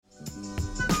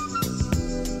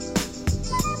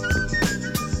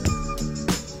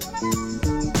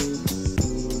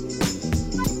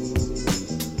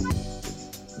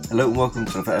Hello and welcome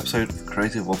to another episode of the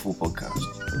Creative Waffle Podcast.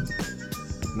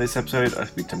 In this episode, I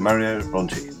speak to Mario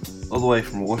Ronchi, all the way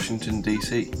from Washington,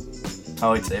 D.C.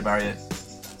 How are you today, Mario?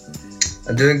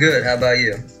 I'm doing good. How about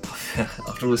you?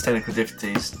 After all those technical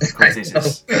difficulties,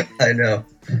 I know.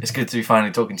 It's good to be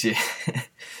finally talking to you.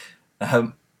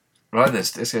 Right,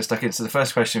 let's get stuck in. So the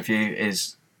first question for you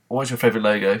is, what's your favourite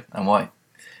logo and why?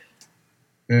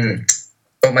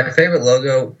 So my favorite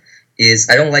logo is,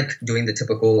 I don't like doing the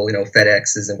typical,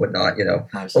 FedExes and whatnot,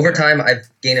 Nice. Over time, I've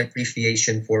gained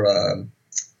appreciation for,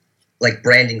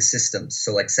 branding systems.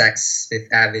 So, like Saks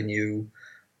Fifth Avenue,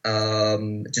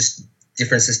 just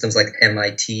different systems like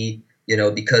MIT,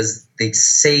 because they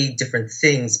say different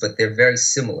things, but they're very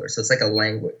similar. So it's like a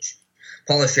language.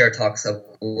 Paula Scher talks a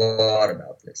lot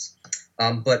about this.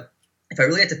 But if I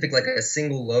really had to pick like a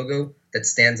single logo that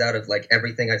stands out of like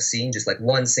everything I've seen, just like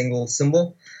one single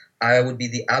symbol, I would be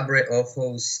the Abre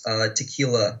Ojos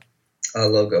tequila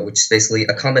logo, which is basically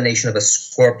a combination of a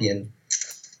scorpion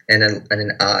and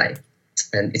an eye.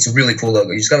 And it's a really cool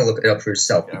logo. You just got to look it up for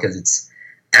yourself because it's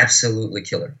absolutely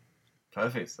killer.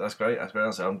 Perfect. That's great. That's great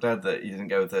answer. I'm glad that you didn't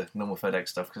go with the normal FedEx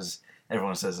stuff because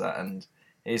everyone says that, and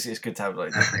it's good to have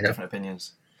like different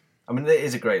opinions. I mean, it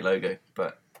is a great logo,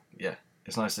 but yeah,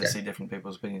 it's nice to see different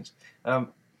people's opinions.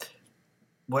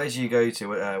 Where do you go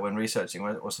to when researching?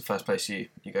 What's the first place you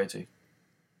go to?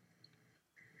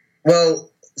 Well,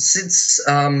 since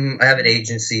I have an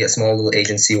agency, a small little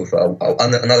agency with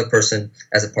another person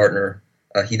as a partner,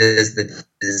 he does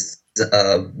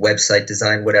the website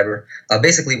design, whatever.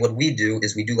 Basically, what we do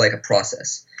is we do like a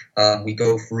process. We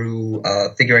go through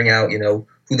figuring out,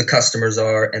 who the customers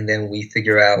are, and then we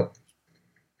figure out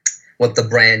what the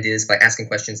brand is by asking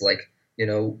questions like,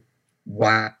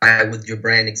 why would your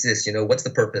brand exist? What's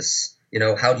the purpose?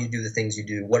 How do you do the things you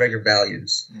do? What are your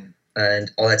values?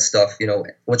 And all that stuff,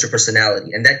 what's your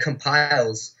personality? And that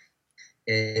compiles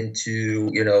into,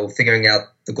 figuring out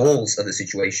the goals of the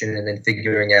situation and then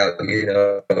figuring out,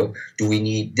 do we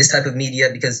need this type of media?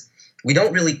 Because we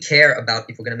don't really care about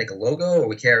if we're going to make a logo or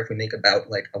we care if we make about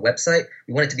like a website.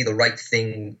 We want it to be the right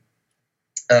thing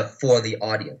for the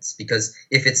audience, because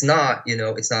if it's not,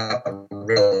 it's not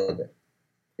relevant.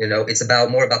 It's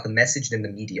more about the message than the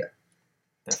media.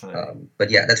 Definitely. But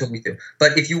yeah, that's what we do.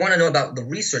 But if you want to know about the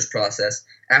research process,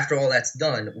 after all that's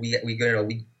done, we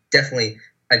definitely,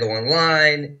 I go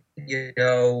online,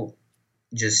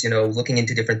 just, looking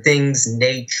into different things,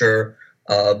 nature,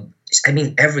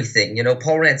 everything.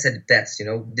 Paul Rand said it best,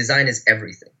 design is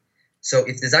everything. So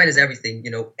if design is everything,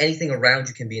 anything around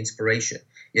you can be inspiration.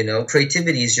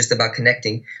 Creativity is just about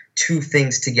connecting two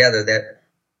things together that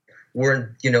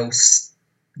weren't,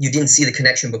 you didn't see the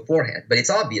connection beforehand, but it's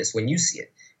obvious when you see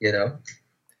it, Well,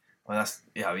 that's,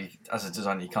 as a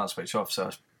designer, you can't switch off.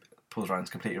 So Paul Rand's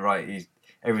completely right.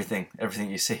 Everything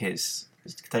you see is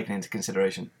taken into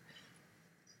consideration.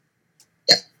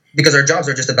 Yeah, because our jobs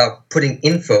are just about putting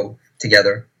info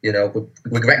together.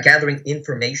 We're gathering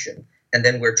information, and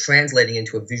then we're translating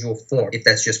into a visual form, if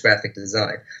that's just graphic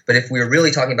design. But if we're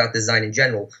really talking about design in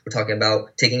general, we're talking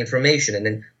about taking information and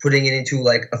then putting it into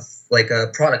like a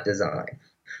product design,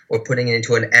 or putting it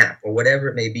into an app, or whatever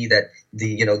it may be that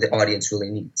the audience really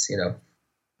needs.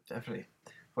 Definitely.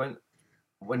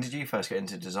 When did you first get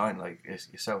into design? Like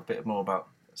yourself,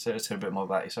 say a bit more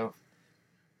about yourself.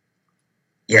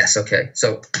 Yes. Okay.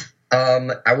 So,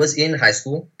 I was in high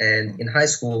school, and in high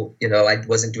school, I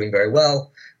wasn't doing very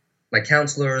well. My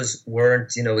counselors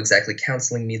weren't, exactly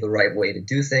counseling me the right way to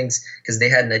do things because they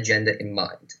had an agenda in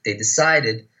mind. They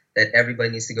decided that everybody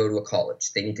needs to go to a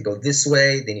college. They need to go this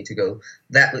way. They need to go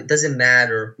that way. It doesn't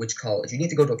matter which college. You need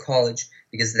to go to a college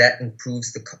because that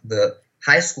improves the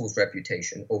high school's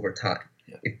reputation over time.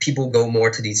 Yeah. If people go more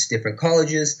to these different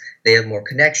colleges, they have more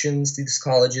connections to these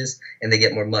colleges, and they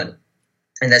get more money.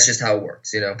 And that's just how it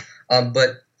works,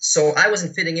 But so I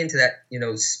wasn't fitting into that,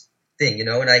 thing,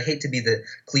 and I hate to be the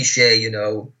cliche,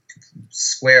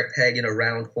 square peg in a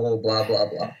round hole, blah, blah,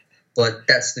 blah. But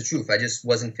that's the truth. I just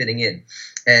wasn't fitting in.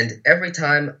 And every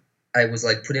time I was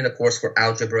like put in a course for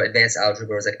algebra, advanced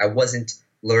algebra, I wasn't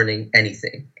learning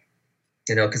anything,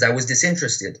 because I was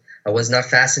disinterested. I was not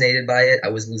fascinated by it. I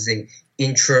was losing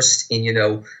interest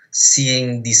in,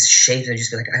 seeing these shapes and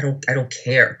just be like, I don't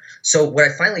care. So what I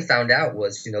finally found out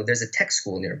was, there's a tech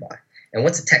school nearby. And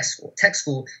what's a tech school? Tech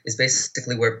school is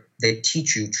basically where they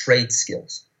teach you trade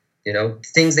skills,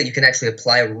 things that you can actually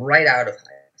apply right out of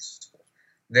high school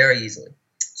very easily.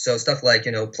 So stuff like,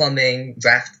 plumbing,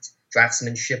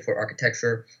 draftsmanship for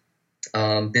architecture,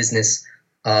 business,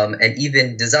 and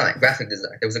even design, graphic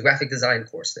design. There was a graphic design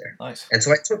course there. Nice. And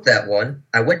so I took that one.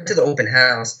 I went to the open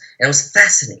house, and I was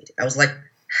fascinated. I was like,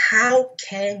 how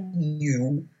can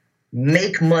you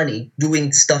make money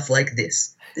doing stuff like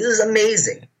this. This is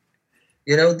amazing.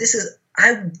 This is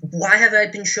why have I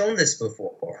been shown this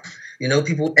before?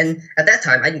 People, and at that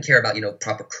time I didn't care about,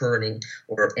 proper kerning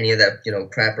or any of that,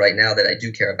 crap right now that I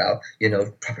do care about,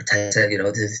 proper typeset,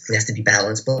 this has to be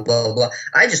balanced, blah, blah, blah.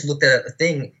 I just looked at a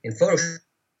thing in Photoshop.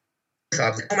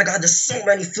 Like, oh my God, there's so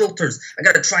many filters. I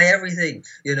got to try everything.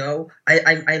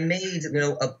 I made,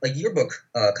 a yearbook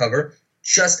cover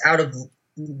just out of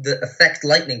the effect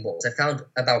lightning bolts. I found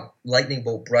about lightning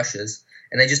bolt brushes,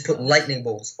 and I just put lightning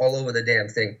bolts all over the damn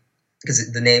thing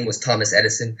because the name was Thomas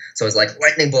Edison. So I was like,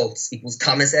 lightning bolts equals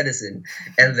Thomas Edison.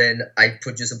 And then I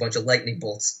put just a bunch of lightning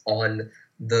bolts on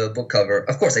the book cover.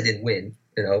 Of course, I didn't win,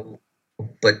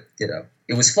 but,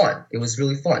 it was fun. It was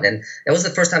really fun. And that was the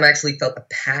first time I actually felt a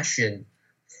passion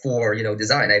for,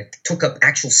 design. I took up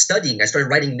actual studying. I started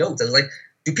writing notes. I was like,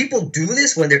 do people do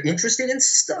this when they're interested in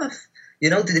stuff? Do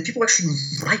the people actually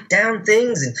write down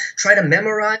things and try to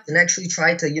memorize and actually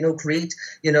try to, create,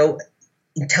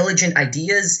 intelligent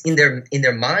ideas in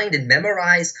their mind and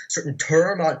memorize certain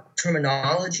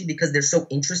terminology because they're so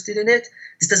interested in it?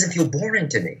 This doesn't feel boring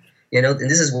to me, and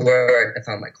this is where I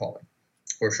found my calling,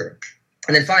 for sure.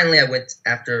 And then finally I went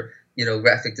after,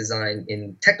 graphic design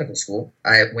in technical school.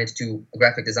 I went to a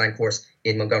graphic design course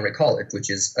in Montgomery College, which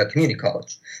is a community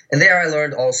college. And there I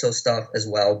learned also stuff as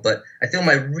well. But I feel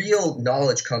my real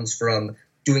knowledge comes from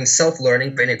doing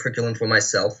self-learning, creating a curriculum for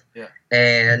myself,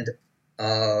 and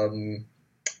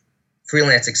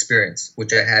freelance experience,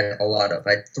 which I had a lot of.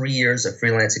 I had 3 years of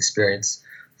freelance experience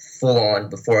full on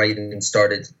before I even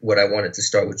started what I wanted to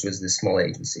start, which was this small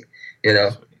agency,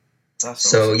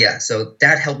 So yeah, so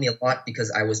that helped me a lot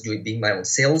because I was being my own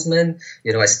salesman.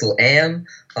 I still am.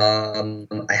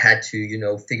 I had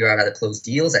to, figure out how to close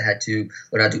deals. I had to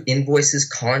learn how to do invoices,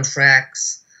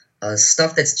 contracts,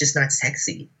 stuff that's just not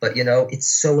sexy, but it's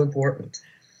so important.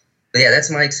 But yeah, that's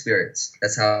my experience.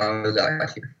 That's how I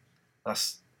got here.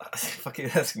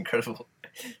 That's incredible.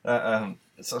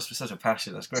 It's such a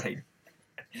passion. That's great.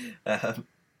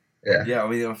 Yeah. I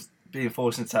mean, being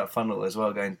forced into that funnel as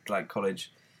well, going to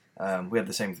college. We had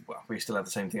the same. Well, we still have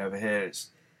the same thing over here. It's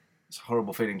a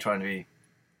horrible feeling trying to be,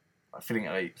 feeling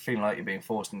like you're being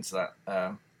forced into that,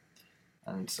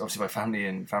 and obviously by family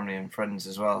and friends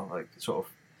as well. Sort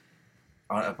of,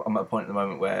 I'm at a point at the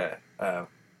moment where I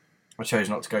chose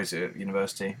not to go to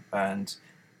university, and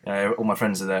all my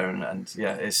friends are there, and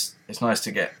yeah, it's nice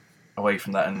to get away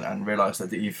from that and realise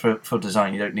that you for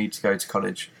design you don't need to go to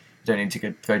college, you don't need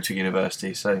to go to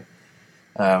university. So,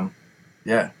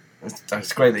 yeah.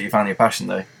 It's great that you found your passion,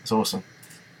 though. It's awesome.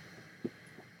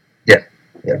 Yeah.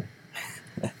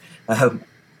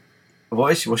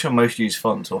 What's your most used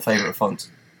font or favourite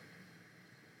font?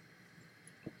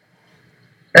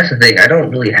 That's the thing. I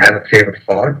don't really have a favorite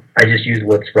font. I just use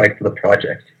what's right for the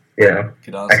project. Good answer.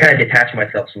 I kind of detach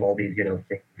myself from all these,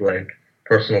 things like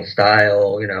personal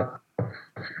style.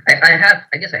 I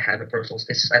guess I have a personal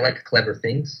style. I like clever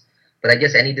things. But I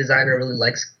guess any designer really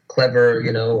likes clever,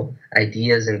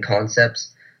 ideas and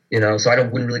concepts, so I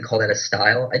wouldn't really call that a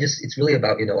style. It's really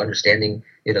about, understanding,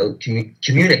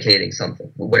 communicating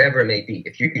something, whatever it may be.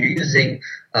 If you're using,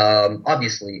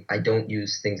 obviously, I don't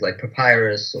use things like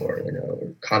Papyrus or,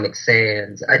 Comic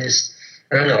Sans. I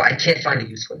don't know. I can't find a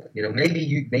use for them. Maybe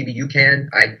you can.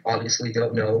 I obviously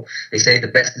don't know. They say the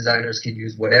best designers can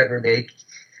use whatever they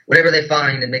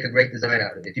find and make a great design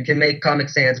out of it. If you can make Comic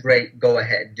Sans great, go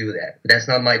ahead, do that. But that's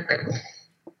not my goal.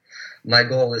 My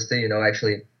goal is to,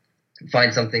 actually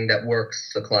find something that works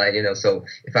for the client, so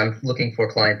if I'm looking for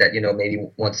a client that, maybe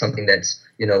wants something that's,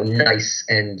 nice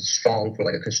and strong for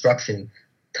a construction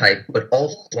type, but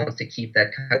also wants to keep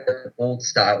that kind of old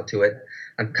style to it,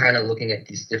 I'm kind of looking at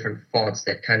these different fonts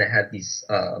that kind of have these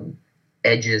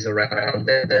edges around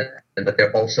them, but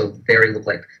they're also look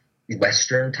like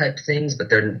Western type things, but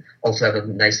they also have a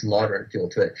nice modern feel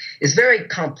to it. It's very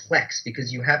complex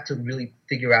because you have to really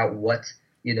figure out what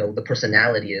the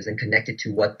personality is and connect it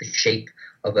to what the shape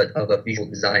of a visual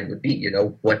design would be.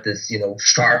 What does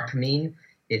sharp mean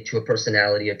to a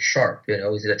personality of sharp?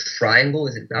 Is it a triangle?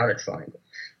 Is it not a triangle?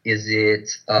 Is it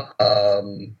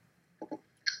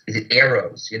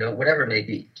arrows? Whatever it may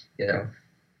be.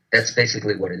 That's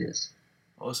basically what it is.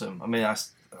 Awesome. I mean,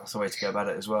 that's the way to go about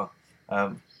it as well.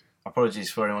 Apologies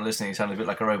for anyone listening. You sound a bit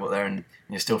like a robot there, and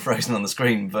you're still frozen on the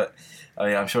screen. But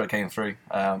I'm sure it came through.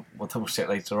 We'll double check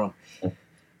later on.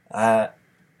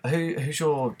 Who's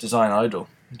your design idol?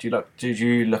 Did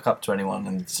you look up to anyone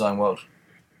in the design world?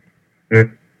 I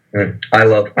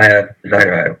have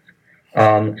designer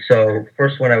idols. So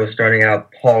first when I was starting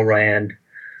out, Paul Rand,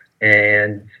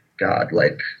 and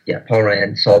Paul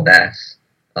Rand, Saul Bass,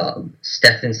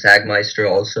 Stefan Sagmeister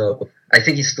also. I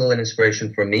think he's still an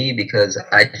inspiration for me because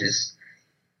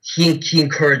he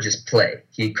encourages play.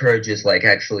 He encourages like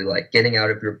actually like getting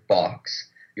out of your box.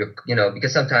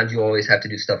 Because sometimes you always have to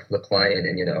do stuff for the client,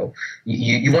 and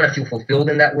you want to feel fulfilled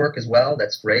in that work as well.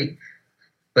 That's great,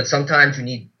 but sometimes you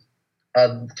need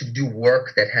to do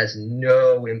work that has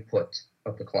no input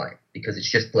of the client because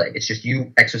it's just play. It's just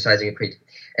you exercising your creativity.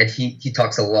 And he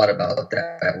talks a lot about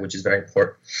that, which is very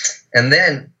important. And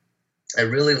then I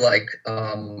really like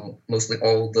mostly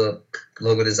all the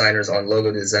logo designers on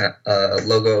Logo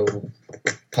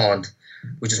Pond,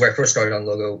 which is where I first started on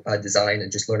logo design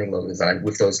and just learning logo design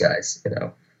with those guys.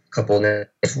 A couple names,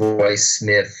 Roy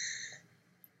Smith,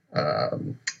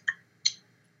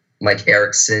 Mike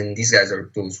Erickson.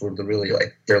 Those were the really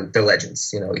like they're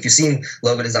legends. If you've seen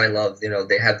Logo Design Love,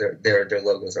 they have their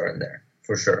logos are in there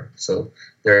for sure. So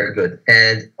they're good.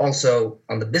 And also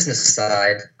on the business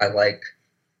side, I like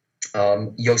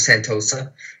Yo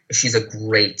Santosa. She's a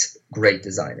great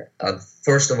designer.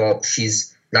 First of all,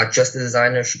 she's not just a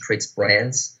designer. She creates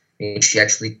brands. And she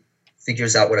actually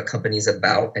figures out what a company is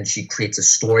about, and she creates a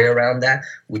story around that,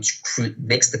 which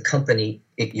makes the company,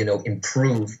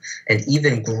 improve and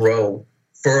even grow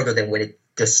further than when it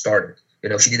just started.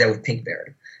 She did that with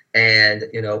Pinkberry, and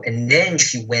and then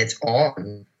she went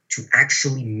on to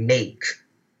actually make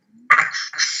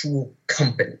actual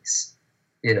companies,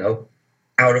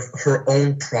 out of her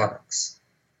own products.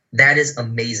 That is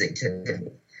amazing to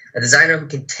me. A designer who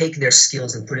can take their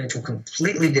skills and put it into a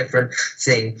completely different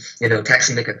thing, to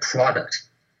actually make a product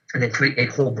and then create a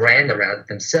whole brand around it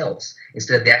themselves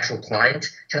instead of the actual client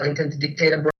telling them to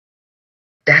dictate a brand.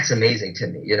 That's amazing to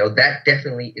me. That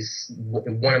definitely is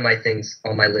one of my things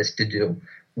on my list to do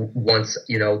once,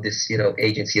 this,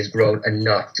 agency has grown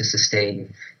enough to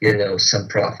sustain, some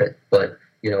profit. But,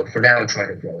 for now I'm trying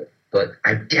to grow it. But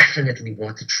I definitely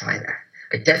want to try that.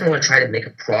 I definitely want to try to make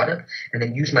a product and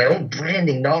then use my own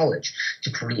branding knowledge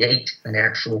to create an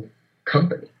actual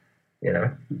company.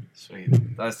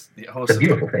 Sweet. That's the whole. It's a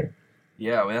beautiful thing.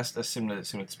 Yeah, I mean that's similar to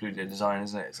Studio Design,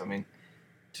 isn't it? I mean,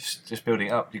 just building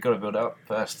it up. You've got to build it up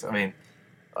first. I mean,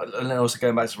 and also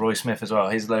going back to Roy Smith as well.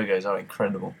 His logos are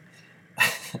incredible. I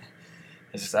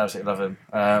just absolutely love him.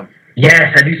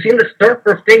 Yes, have you seen the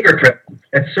Surfer fingerprint?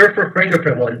 That Surfer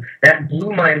fingerprint one, that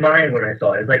blew my mind when I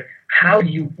saw it. It's like, how do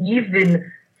you even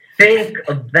think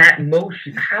of that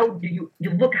motion? How do you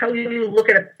look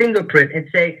at a fingerprint and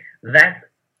say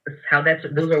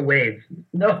those are waves?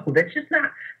 No, that's just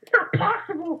not. It's not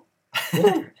possible.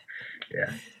 Yeah.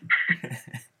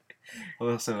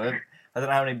 Awesome. I don't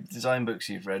know how many design books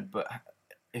you've read, but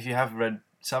if you have read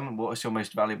some, what's the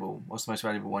most valuable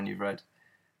one you've read?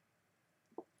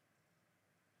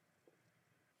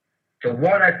 The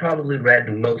one I probably read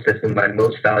the most, that's been my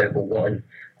most valuable one,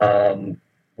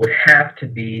 would have to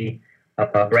be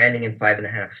Branding in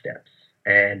 5.5 Steps.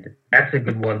 And that's a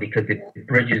good one because it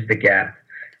bridges the gap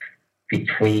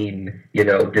between,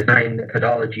 design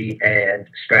methodology and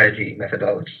strategy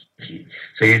methodology.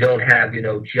 So you don't have,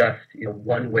 just,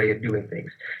 one way of doing things.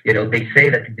 They say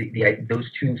that those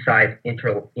two sides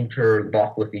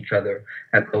interlock with each other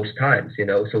at most times,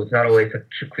 so it's not always a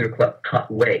clear-cut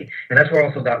way. And that's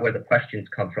where the questions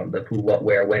come from, the who, what,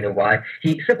 where, when, and why.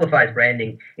 He simplifies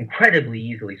branding incredibly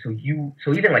easily, so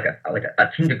even like a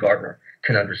kindergartner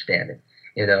can understand it,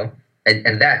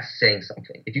 and that's saying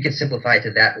something. If you can simplify it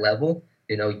to that level,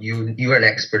 you are an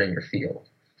expert in your field.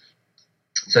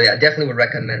 So yeah, I definitely would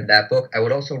recommend that book. I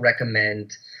would also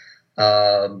recommend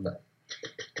The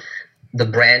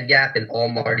Brand Gap in all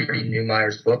Marty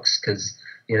Neumeier's books because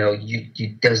they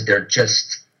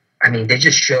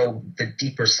just show the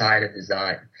deeper side of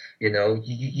design.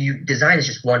 Design is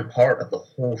just one part of the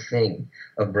whole thing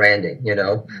of branding.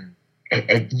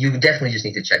 And you definitely just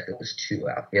need to check those two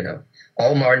out.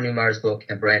 All Martin Neumeier's book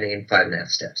and Branding in 5.5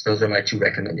 Steps. Those are my two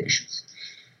recommendations.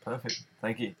 Perfect.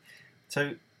 Thank you.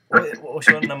 So, what's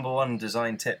your number one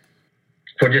design tip?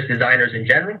 For just designers in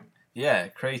general? Yeah,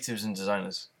 creatives and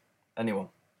designers. Anyone.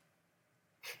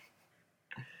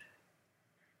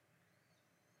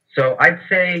 So I'd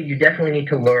say you definitely need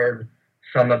to learn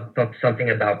something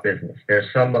about business. There are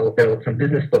some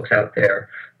business books out there,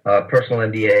 Personal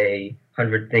MBA,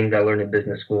 100 Things I Learned in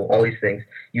Business School, all these things.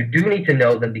 You do need to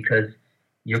know them because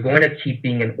you're going to keep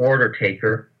being an order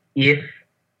taker if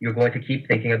you're going to keep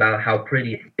thinking about how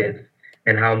pretty it is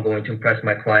and how I'm going to impress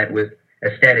my client with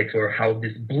aesthetics or how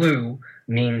this blue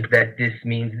means that this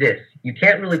means this. You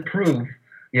can't really prove,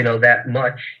 that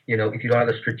much, if you don't have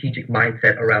a strategic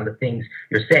mindset around the things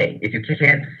you're saying. If you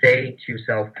can't say to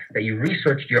yourself that you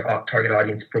researched your target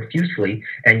audience profusely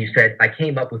and you said, I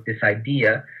came up with this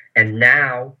idea and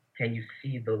now Can you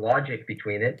see the logic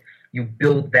between it? You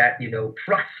build that,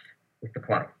 trust with the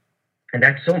client. And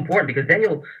that's so important because then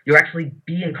you'll actually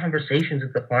be in conversations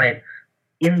with the client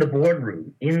in the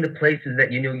boardroom, in the places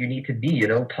that you need to be,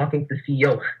 talking to the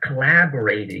CEO,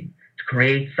 collaborating to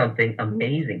create something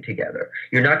amazing together.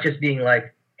 You're not just being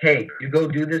like, hey, you go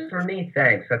do this for me?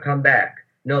 Thanks, I'll come back.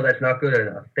 No, that's not good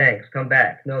enough. Thanks, come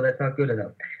back. No, that's not good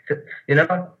enough. So,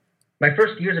 my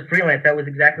first years of freelance, that was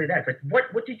exactly that. It's like,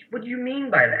 what do you mean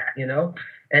by that?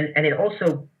 And it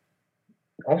also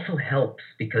helps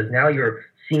because now you're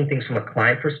seeing things from a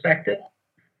client perspective,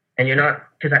 and you're not,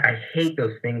 because I hate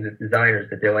those things with designers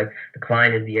that they're like, the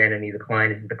client is the enemy. The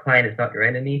client is not your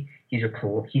enemy. He's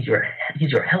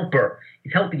your helper.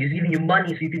 He's helping you. He's giving you money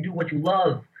so you can do what you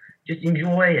love. Just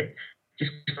enjoy it.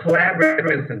 Just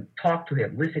collaborate with him. Talk to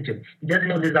him. Listen to him. He doesn't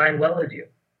know design well as you,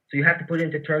 so you have to put it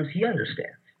into terms he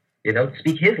understands.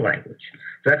 Speak his language.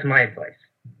 So that's my advice.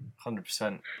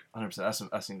 100%.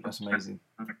 That's amazing.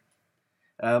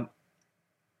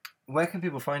 Where can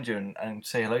people find you and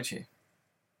say hello to you?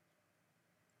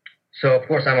 So, of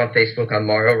course, I'm on Facebook. I'm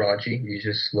Mario Ronchi. You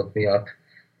just look me up.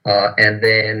 And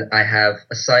then I have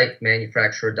a site,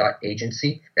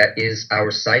 manufacturer.agency. That is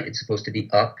our site. It's supposed to be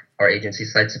up. Our agency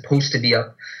site's supposed to be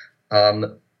up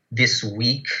this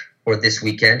week or this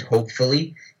weekend,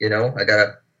 hopefully. I got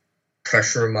to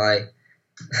pressure my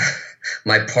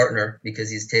partner because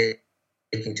he's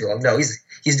taking too long. No,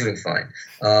 he's doing fine.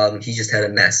 He just had a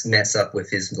mess up with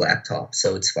his laptop,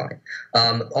 so it's fine.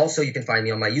 Also, you can find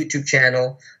me on my YouTube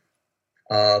channel,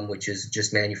 which is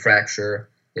just Manufacturer.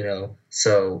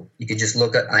 So you can just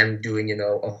look at. I'm doing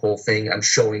a whole thing. I'm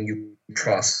showing you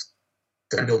process.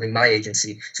 I'm building my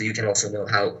agency, so you can also know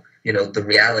how the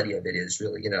reality of it is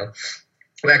really.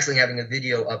 We're actually having a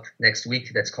video up next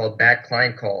week that's called Bad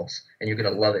Client Calls, and you're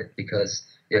gonna love it because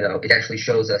it actually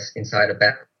shows us inside a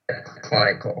bad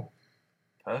client call.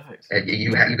 Perfect. And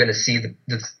you're gonna see the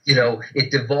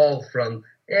it devolved from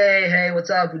hey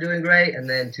what's up, we're doing great, and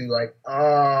then to like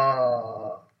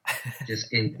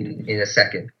just in a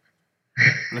second.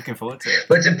 Looking forward to it.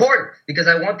 But it's important because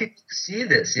I want people to see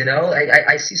this.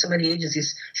 I see so many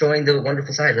agencies showing the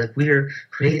wonderful side, like we're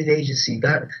creative agency.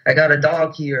 I got a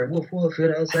dog here, woof woof.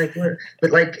 It's like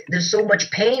but like there's so much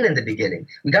pain in the beginning.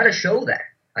 We got to show that.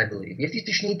 I believe you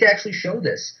need to actually show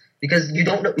this because if you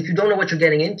don't know what you're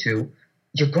getting into,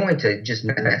 you're going to just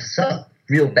mess up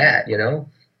real bad.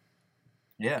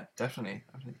 Yeah, definitely.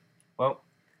 Well,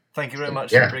 thank you very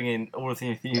much for bringing all of the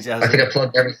enthusiasm. I think I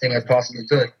plugged everything I possibly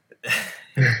could.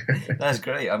 That's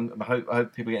great. I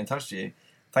hope people get in touch with you.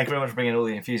 Thank you very much for bringing all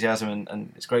the enthusiasm,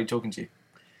 and it's great talking to you.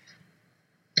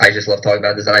 I just love talking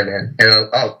about design, man.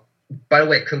 And by the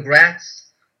way,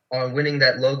 congrats on winning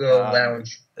that Logo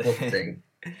Lounge book thing.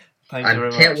 Thank you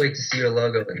very much. I can't wait to see your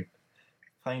logo.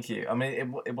 Thank you. I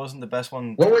mean, it wasn't the best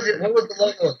one. What was it? What was the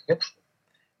logo?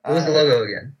 What was the logo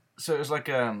again? So it was like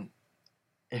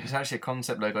it was actually a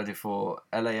concept logo I did for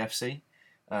LAFC.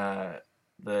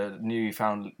 The newly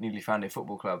founded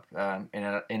football club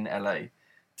in LA.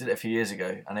 Did it a few years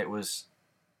ago, and it was.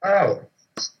 Oh.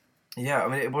 Yeah, I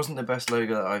mean, it wasn't the best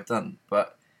logo that I've done,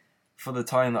 but for the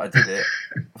time that I did it,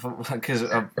 because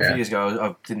a few years ago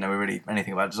I didn't know really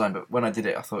anything about design, but when I did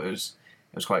it, I thought it was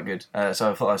quite good.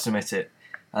 So I thought I'd submit it,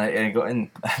 and it got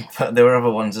in. But there were other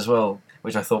ones as well,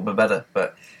 which I thought were better.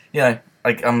 But I know.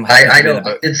 I did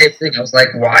the same thing. I was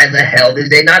like, why the hell did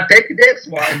they not pick this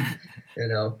one?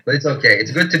 But it's okay.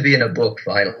 It's good to be in a book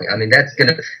finally. I mean, that's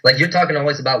gonna you're talking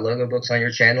always about logo books on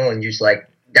your channel, and you're just like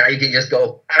now you can just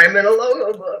go, I'm in a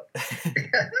logo book.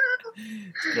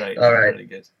 It's great. All right, really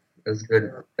good. That's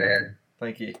good, man.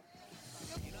 Thank you.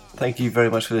 Thank you very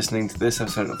much for listening to this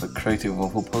episode of the Creative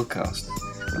Waffle podcast.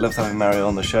 I loved having Mario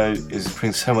on the show. It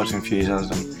brings so much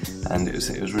enthusiasm, and it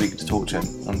was really good to talk to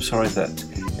him. I'm sorry that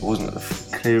it wasn't the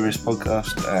clearest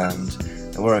podcast, and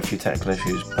there were a few technical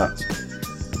issues, but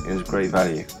it was great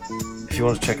value. If you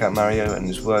want to check out Mario and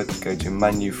his work, go to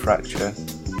Manufacture,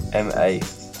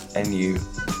 MANUFRACTURE,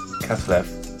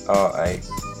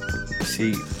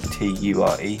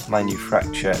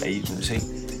 Manufacture Agency,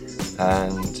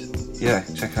 and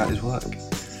check out his work.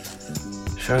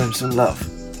 Show him some love.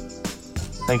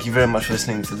 Thank you very much for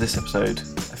listening to this episode.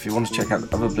 If you want to check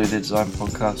out other Blue Day Design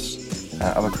podcasts,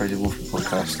 other Creative Waffle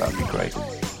podcasts, that would be great.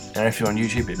 And if you're on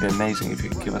YouTube, it'd be amazing if you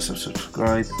could give us a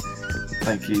subscribe.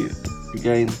 Thank you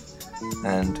again,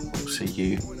 and we'll see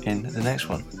you in the next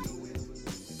one.